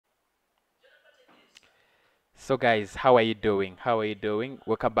So guys, how are you doing? How are you doing?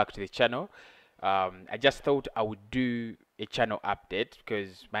 Welcome back to the channel. I just thought I would do a channel update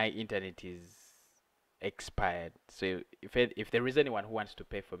because my internet is expired. So if there is anyone who wants to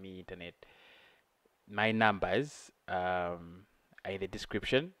pay for me internet, my numbers are in the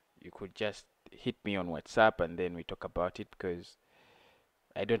description. You could just hit me on WhatsApp and then we talk about it because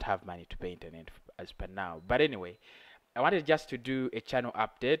I don't have money to pay internet as per now. But anyway, I wanted just to do a channel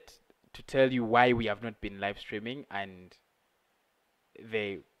update to tell you why we have not been live streaming and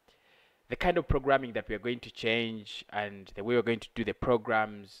the the kind of programming that we are going to change and the way we're going to do the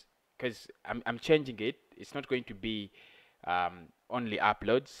programs, because I'm changing it. It's not going to be only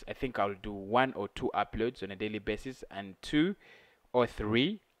uploads. I think I'll do 1 or 2 uploads on a daily basis and 2 or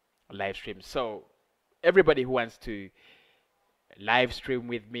 3 live streams. So everybody who wants to live stream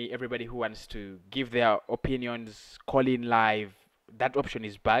with me, everybody who wants to give their opinions, call in live, that option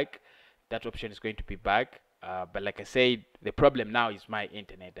is back. That option is going to be back. But like I said, the problem now is my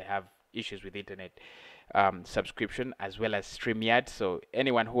internet. I have issues with internet subscription as well as StreamYard. So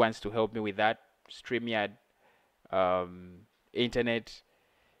anyone who wants to help me with that, StreamYard, internet,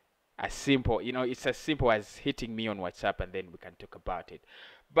 as simple, it's as simple as hitting me on WhatsApp and then we can talk about it.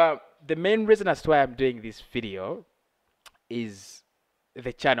 But the main reason as to why I'm doing this video is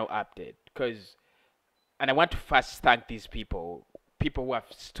the channel update, and I want to first thank these people who have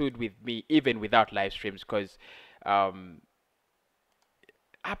stood with me even without live streams, because uploads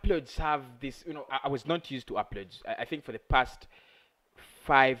have this, I was not used to uploads. I think for the past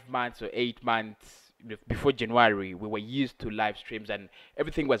 5 months or 8 months before January, we were used to live streams and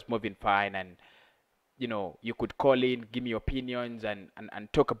everything was moving fine, and you could call in, give me opinions and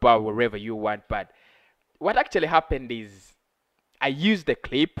talk about wherever you want. But what actually happened is I used the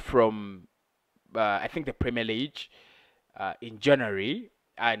clip from I think the Premier League in January,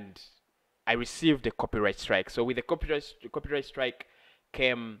 and I received a copyright strike. So with the copyright strike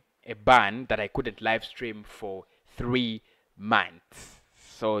came a ban that I couldn't live stream for 3 months.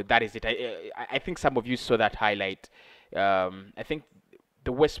 So that is it. I think some of you saw that highlight. I think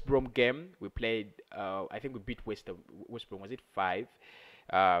the West Brom game we played. I think we beat West Brom. Was it 5?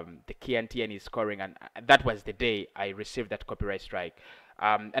 The Kian is scoring, and that was the day I received that copyright strike.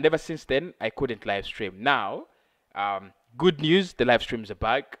 And ever since then, I couldn't live stream. Now, good news: the live streams are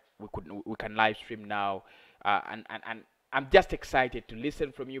back. We can live stream now, and I'm just excited to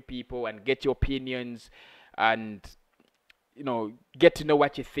listen from you people and get your opinions, and get to know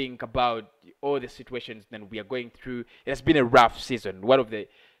what you think about all the situations that we are going through. It has been a rough season. One of the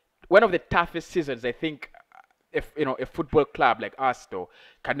toughest seasons I think if a football club like Arsenal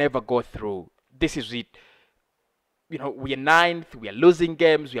can never go through. This is it. We are ninth. We are losing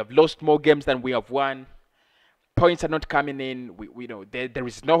games. We have lost more games than we have won. Points are not coming in. There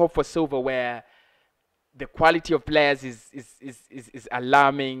is no hope for silverware. The quality of players is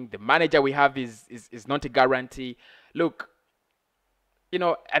alarming. The manager we have is not a guarantee. Look,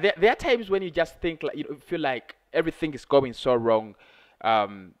 there are times when you just think like feel like everything is going so wrong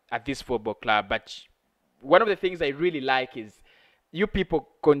at this football club. But one of the things I really like is you people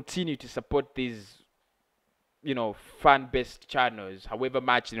continue to support these fan-based channels, however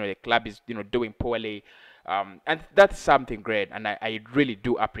much the club is doing poorly, and that's something great, and I really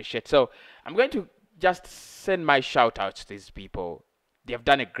do appreciate. So I'm going to just send my shout outs to these people. They have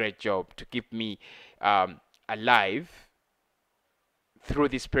done a great job to keep me alive through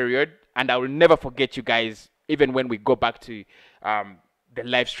this period, and I will never forget you guys. Even when we go back to the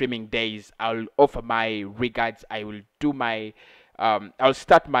live streaming days, I'll offer my regards. I will do my I'll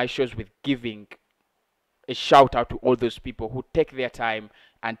start my shows with giving a shout out to all those people who take their time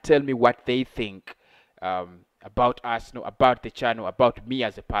and tell me what they think about us, about the channel, about me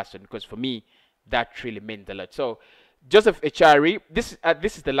as a person, because for me that really means a lot. So Joseph Echari, this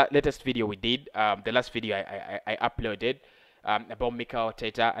is the latest video we did. The last video I uploaded about Mikel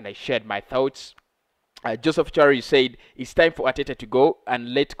Arteta, and I shared my thoughts. Joseph Echari said it's time for Arteta to go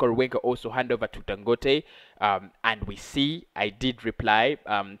and let Korwenka also hand over to Dangote, and we see. I did reply.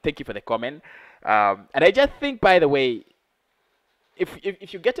 Thank you for the comment. And I just think, by the way,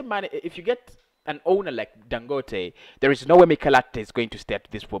 if you get an owner like Dangote, there is no way Mikel Arteta is going to stay at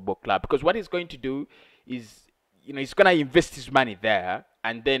this football club, because what he's going to do is, he's going to invest his money there,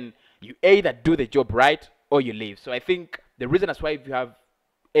 and then you either do the job right or you leave. So I think the reason that's why if you have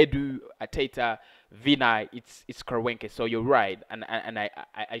Edu, Arteta, Vinay, it's Korwenke. So you're right, and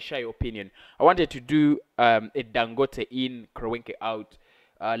I share your opinion. I wanted to do a Dangote in, Korwenke out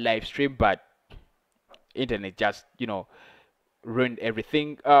live stream, but internet just ruined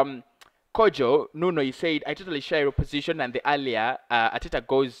everything. Kojo Nuno, he said, I totally share your position, and the earlier Arteta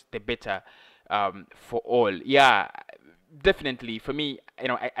goes, the better. for all. Yeah, definitely. For me,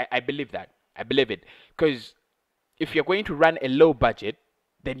 I believe that. I believe it because if you're going to run a low budget,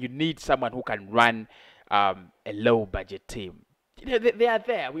 then you need someone who can run a low budget team. They are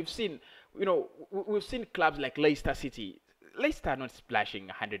there. We've seen clubs like Leicester City. Leicester are not splashing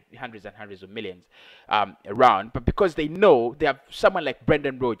hundreds and hundreds of millions around, but because they know they have someone like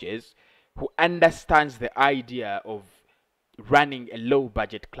Brendan Rodgers who understands the idea of running a low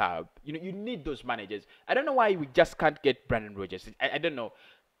budget club. You need those managers. I don't know why we just can't get Brendan Rodgers. I don't know.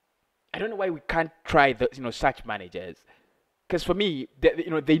 I don't know why we can't try such managers. Because for me,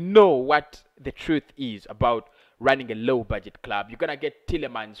 they know what the truth is about running a low budget club. You're gonna get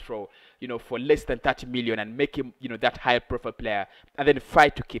Tillemans for less than 30 million and make him that high profile player, and then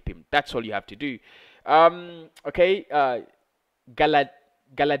fight to keep him. That's all you have to do. Okay.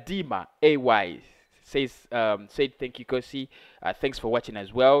 Galadima AY said thank you, Kosi. Thanks for watching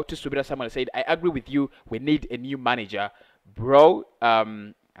as well. To Subira Samuel said, I agree with you. We need a new manager, bro.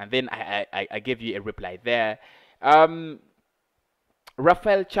 And then I gave you a reply there.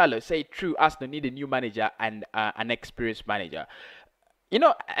 Rafael Charlo said, true, Arsenal need a new manager and an experienced manager.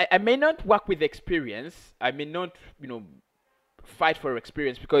 I may not work with experience. I may not, fight for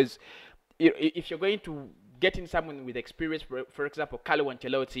experience, because if you're going to get in someone with experience, for example, Carlo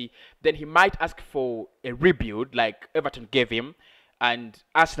Ancelotti, then he might ask for a rebuild like Everton gave him, and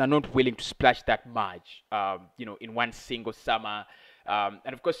Arsenal are not willing to splash that much, in one single summer.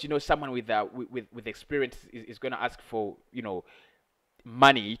 And of course, someone with experience is going to ask for,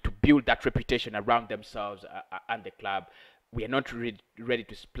 money to build that reputation around themselves and the club. We are not ready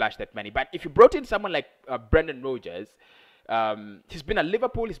to splash that money. But if you brought in someone like Brendan Rodgers, he's been at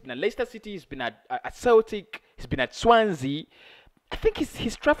Liverpool, he's been at Leicester City, he's been at Celtic, he's been at Swansea. I think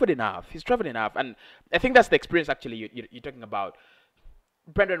he's traveled enough. He's traveled enough, and I think that's the experience actually you're talking about.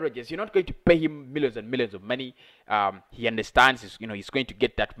 Brendan Rodgers, you're not going to pay him millions and millions of money. He understands, he's going to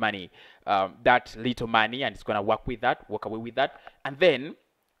get that money, that little money, and he's going to walk away with that. And then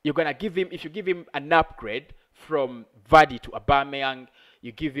you're going to give him, if you give him an upgrade from Vardy to Aubameyang,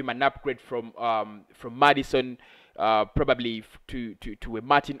 you give him an upgrade from Maddison, probably to a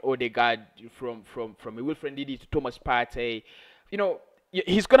Martin Odegaard, from a Wilfred Ndidi to Thomas Partey.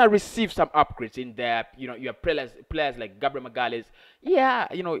 He's gonna receive some upgrades in there. You have players like Gabriel Magalhaes. Yeah,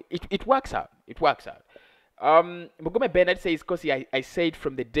 it works out. It works out. Mogome Bernard says, Kosi, I said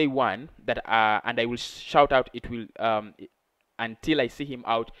from the day one that and I will shout out, it will until I see him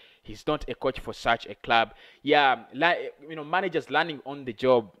out. He's not a coach for such a club. Yeah, managers learning on the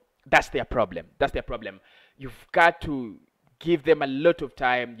job, that's their problem. That's their problem. You've got to give them a lot of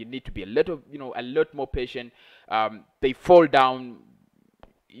time. You need to be a lot more patient. They fall down.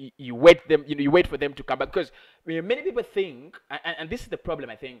 You wait for them to come back, because many people think, and this is the problem,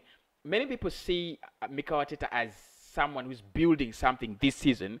 I think many people see Mikel Arteta as someone who's building something this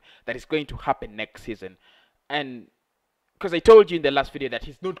season that is going to happen next season. And because I told you in the last video that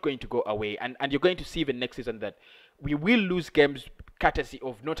he's not going to go away, and you're going to see even next season that we will lose games courtesy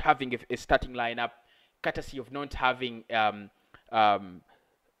of not having a starting lineup, courtesy of not having that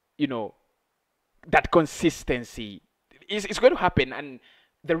consistency. It's going to happen. And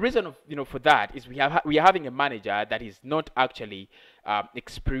the reason for that is we are having a manager that is not actually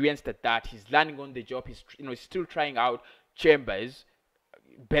experienced at that. He's learning on the job. He's still trying out Chambers,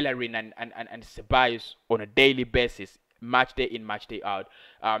 Bellerin, and Ceballos on a daily basis, match day in, match day out.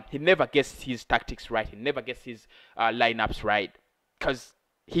 He never gets his tactics right. He never gets his lineups right, because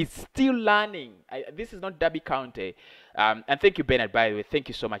he's still learning. This is not Derby County. And thank you, Bernard, by the way. Thank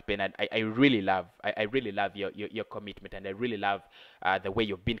you so much, Bernard. I really love your commitment, and I really love the way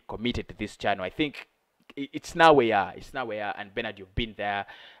you've been committed to this channel. I think it's now where you are. It's now where you are. And Bernard, you've been there.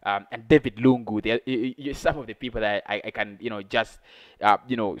 And David Lungu, you're some of the people that I can just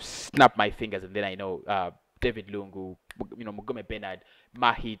snap my fingers, and then I know David Lungu, Mogome Bernard,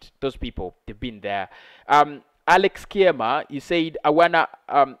 Mahit, those people, they've been there. Alex Kiema, you said, I wanna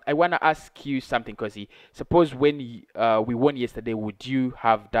ask you something, Kosi. Suppose when we won yesterday, would you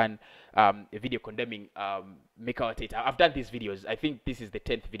have done a video condemning Mikel Arteta? I've done these videos. I think this is the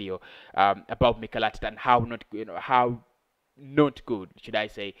 10th video about Mikel Arteta and how not good, should I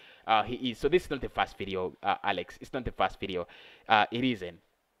say, he is. So this is not the first video, Alex. It's not the first video. It isn't.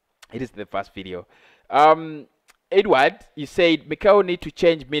 It is the first video. Edward, you said Mikel need to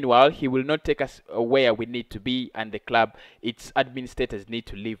change. Meanwhile, he will not take us where we need to be, and the club, its administrators need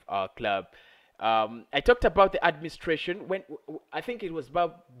to leave our club. I talked about the administration when I think it was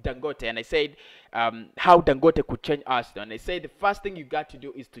about Dangote, and I said how Dangote could change Arsenal. And I said the first thing you got to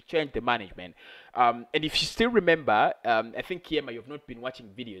do is to change the management. And if you still remember, I think Kiema, you've not been watching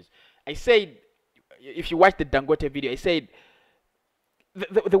videos. I said if you watch the Dangote video, I said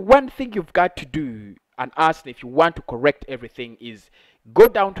the one thing you've got to do and Arsenal, if you want to correct everything, is go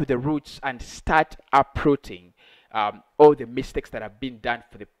down to the roots and start uprooting all the mistakes that have been done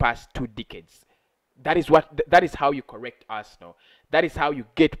for the past 2 decades. That is how you correct Arsenal. That is how you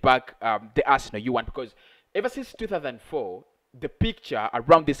get back the Arsenal you want. Because ever since 2004, the picture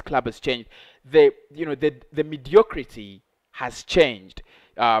around this club has changed. The mediocrity has changed.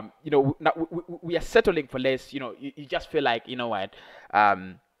 Now we are settling for less. You just feel like, what,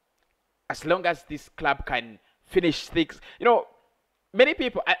 as long as this club can finish things, many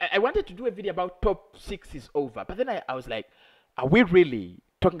people. I wanted to do a video about top 6 is over, but then I was like, are we really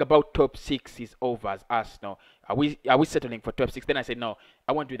talking about top 6 is over as Arsenal? Are we settling for top 6? Then I said no,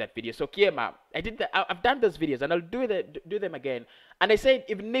 I won't do that video. So Kiema, I've done those videos and I'll do them again. And I said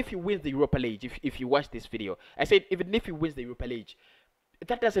even if you win the Europa League, if you watch this video, I said even if you win the Europa League,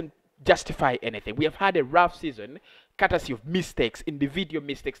 that doesn't justify anything. We have had a rough season, courtesy of mistakes, individual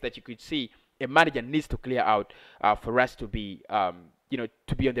mistakes that you could see a manager needs to clear out for us to be,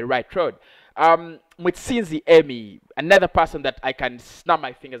 to be on the right road. With Sinzi Emi, another person that I can snap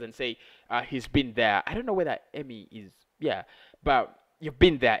my fingers and say he's been there. I don't know whether Emi is, but you've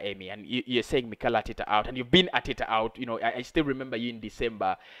been there, Emi, and you're saying Mikel Arteta out, and you've been Arteta out. I still remember you in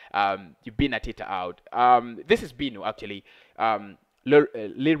December. You've been Arteta out. This is Bino actually.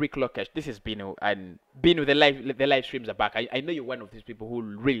 Lyric Lokesh, this is Bino, and Bino, the live streams are back. I know you're one of these people who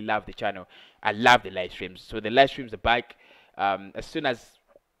really love the channel. I love the live streams, so the live streams are back. As soon as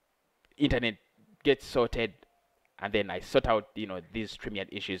internet gets sorted, and then I sort out these StreamYard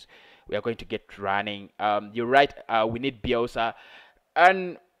issues, we are going to get running. You're right, we need Bielsa,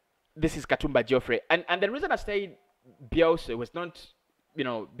 and this is Katumba Geoffrey, and the reason I stayed Bielsa was not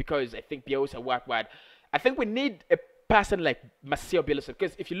because I think Bielsa what I think we need a person like Marcel Bielsa,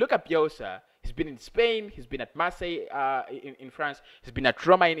 because if you look at Bielsa, he's been in Spain, he's been at Marseille in France, he's been at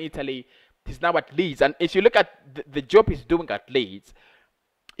Roma in Italy, he's now at Leeds, and if you look at the job he's doing at Leeds,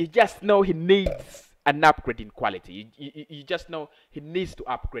 you just know he needs an upgrade in quality. You just know he needs to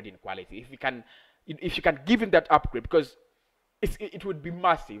upgrade in quality. If you can give him that upgrade, because it would be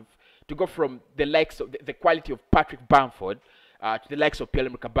massive to go from the likes of the quality of Patrick Bamford to the likes of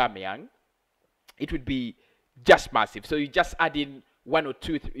Pierre-Emerick Aubameyang. It would be just massive. So you just add in 1,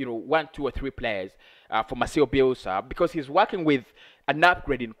 2 or 3 players for Marcel Bielsa, because he's working with an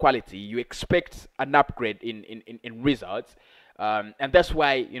upgrade in quality. You expect an upgrade in results, and that's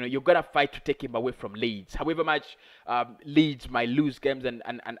why you're gonna fight to take him away from Leeds. However much Leeds might lose games,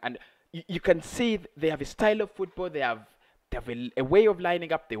 and you can see they have a style of football. They have a way of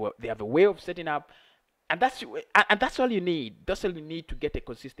lining up. They have a way of setting up, and that's all you need. That's all you need to get a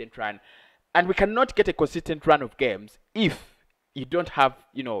consistent run. And we cannot get a consistent run of games if you don't have,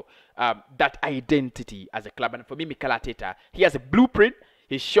 that identity as a club. And for me, Mikel Arteta, he has a blueprint.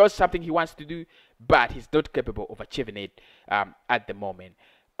 He shows something he wants to do, but he's not capable of achieving it at the moment.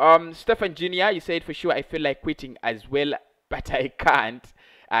 Stefan Jr., you said, for sure, I feel like quitting as well, but I can't.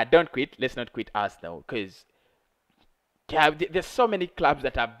 Don't quit. Let's not quit Arsenal, because there's so many clubs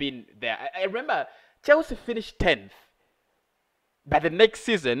that have been there. I remember Chelsea finished 10th. By the next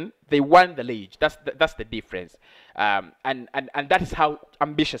season, they won the league. That's the difference, and that is how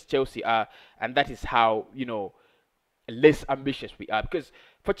ambitious Chelsea are, and that is how less ambitious we are. Because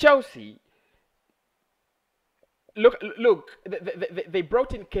for Chelsea, look, they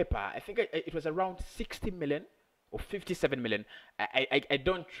brought in Kepa. I think it was around 60 million or 57 million. I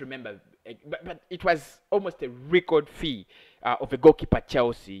don't remember, but it was almost a record fee of a goalkeeper at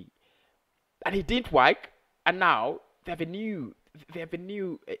Chelsea, and it didn't work. And now they have a new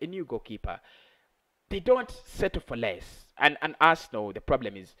goalkeeper. They don't settle for less, and Arsenal, the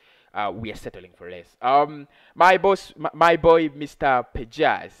problem is we are settling for less. My boy Mr.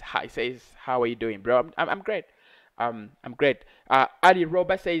 Pejaz, he says, how are you doing, bro? I'm great. I'm great. Ali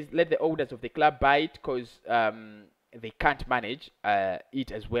Robert says, let the owners of the club buy it, because they can't manage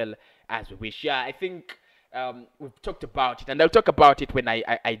it as well as we wish. Yeah, I think we've talked about it, and I'll talk about it when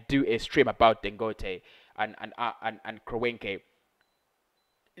I do a stream about Dangote and Kroenke.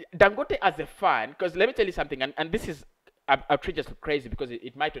 Dangote as a fan, because let me tell you something, and this is outrageous, crazy, because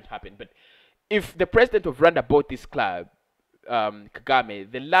it might not happen, but if the president of Rwanda bought this club, Kagame,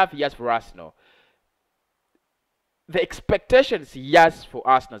 the love he has for Arsenal, the expectations he has for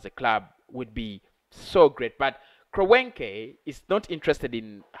Arsenal as a club would be so great. But Kroenke is not interested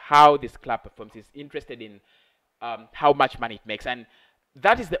in how this club performs. He's interested in how much money it makes, and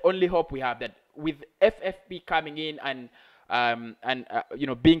that is the only hope we have. That with FFP coming in and you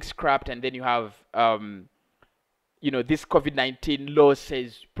know, being scrapped, and then you have you know, this COVID-19 law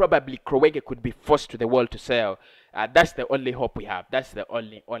says probably Kroenke could be forced to the wall to sell. That's the only hope we have. That's the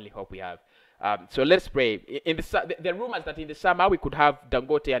only hope we have. So let's pray. In the rumors that in the summer we could have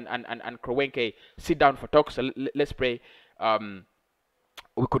Dangote and Kroenke sit down for talks. So let's pray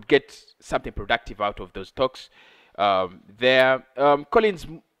we could get something productive out of those talks. There,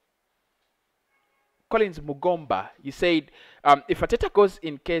 Collins Mugomba, you said, if Ateta goes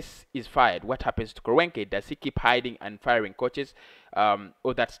in case he's fired, what happens to Kroenke? Does he keep hiding and firing coaches?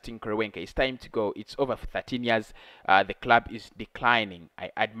 Oh, that's Tim Kroenke. It's time to go. It's over for 13 years. The club is declining.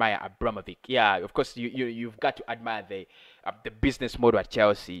 I admire Abramovich. Yeah, of course, you've got to admire the business model at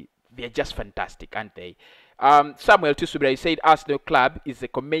Chelsea. They're just fantastic, aren't they? Samuel Tusubira, you said Arsenal club is a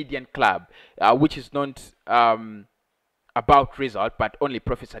comedian club, which is not about result, but only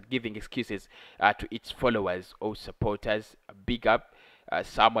profits at giving excuses to its followers or supporters. Big up,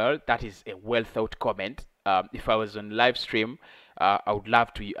 Samuel. That is a well thought comment. If I was on live stream, I would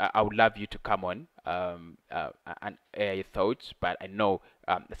love you to come on and air your thoughts. But I know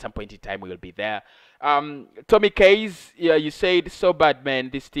at some point in time we will be there. Tommy Kays, yeah, you said so bad,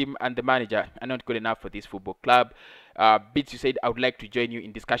 man. This team and the manager are not good enough for this football club. Beats, you said I would like to join you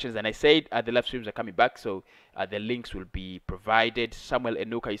in discussions, and I said the live streams are coming back, so the links will be provided. Samuel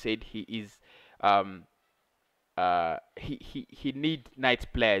Enuka, you said he is he need nice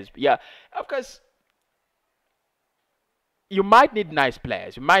players. Yeah, of course. You might need nice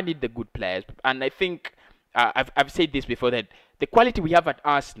players. You might need the good players, and I think I've said this before, that the quality we have at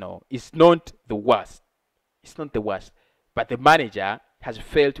Arsenal is not the worst. It's not the worst, but the manager has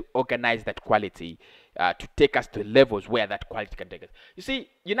failed to organize that quality to take us to levels where that quality can take us. You see,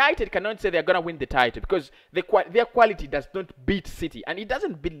 United cannot say they're going to win the title because their quality does not beat City, and it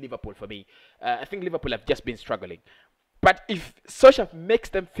doesn't beat Liverpool for me. I think Liverpool have just been struggling. But if Solskjaer makes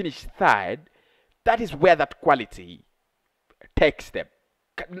them finish third, that is where that quality takes them.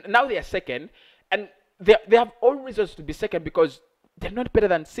 Now they are second, and they have all reasons to be second because they're not better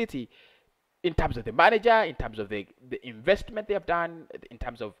than City in terms of the manager, in terms of the investment they have done, in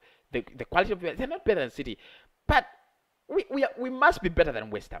terms of the quality of it. They're not better than City, but we must be better than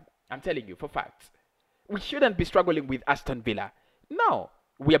West Ham. I'm telling you for facts. We shouldn't be struggling with Aston Villa. No,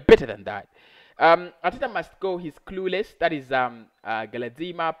 we are better than that. Ateta must go. He's clueless. That is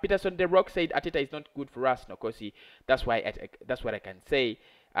Galadima. Peterson De Rock said Ateta is not good for us. No, cause that's why that's what I can say.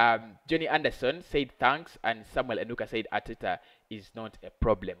 Johnny Anderson said thanks, and Samuel Enuka said Ateta is not a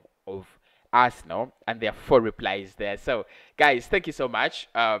problem of Arsenal, and there are 4 replies there. So guys, thank you so much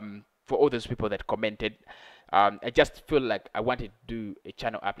for all those people that commented. I just feel like I wanted to do a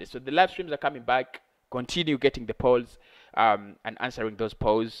channel update. So the live streams are coming back. Continue getting the polls and answering those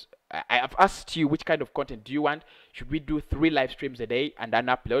polls. I have asked you which kind of content do you want. Should we do 3 live streams a day and an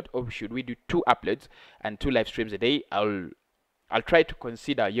upload, or should we do 2 uploads and 2 live streams a day? I'll try to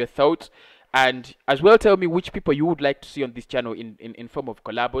consider your thoughts, and as well tell me which people you would like to see on this channel in form of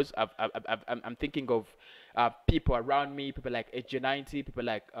collabos. I'm thinking of people around me, people like H90, people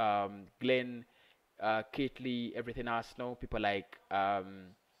like Glenn, Kitley, Everything Arsenal, people like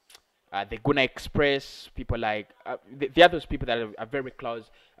the Guna Express, people like the other people that are very close.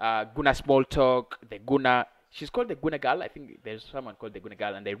 Guna Small Talk, the Guna. She's called the Guna Girl. I think there's someone called the Guna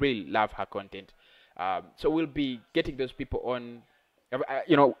Girl, and they really love her content. So we'll be getting those people on.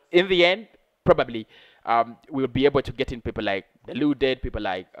 You know, in the end, probably we'll be able to get in people like the Deluded, people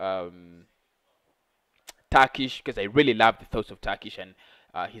like Turkish, because I really love the thoughts of Turkish, and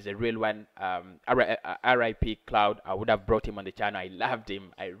he's a real one. R.I.P. Cloud. I would have brought him on the channel. I loved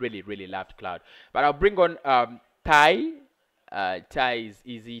him. I really loved Cloud. But I'll bring on Tai. Tai is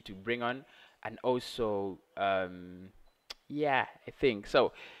easy to bring on, and also yeah, I think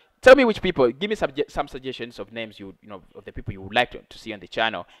so. Tell me which people. Give me some suggestions of names you know of the people you would like to see on the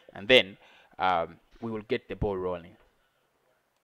channel, and then we will get the ball rolling.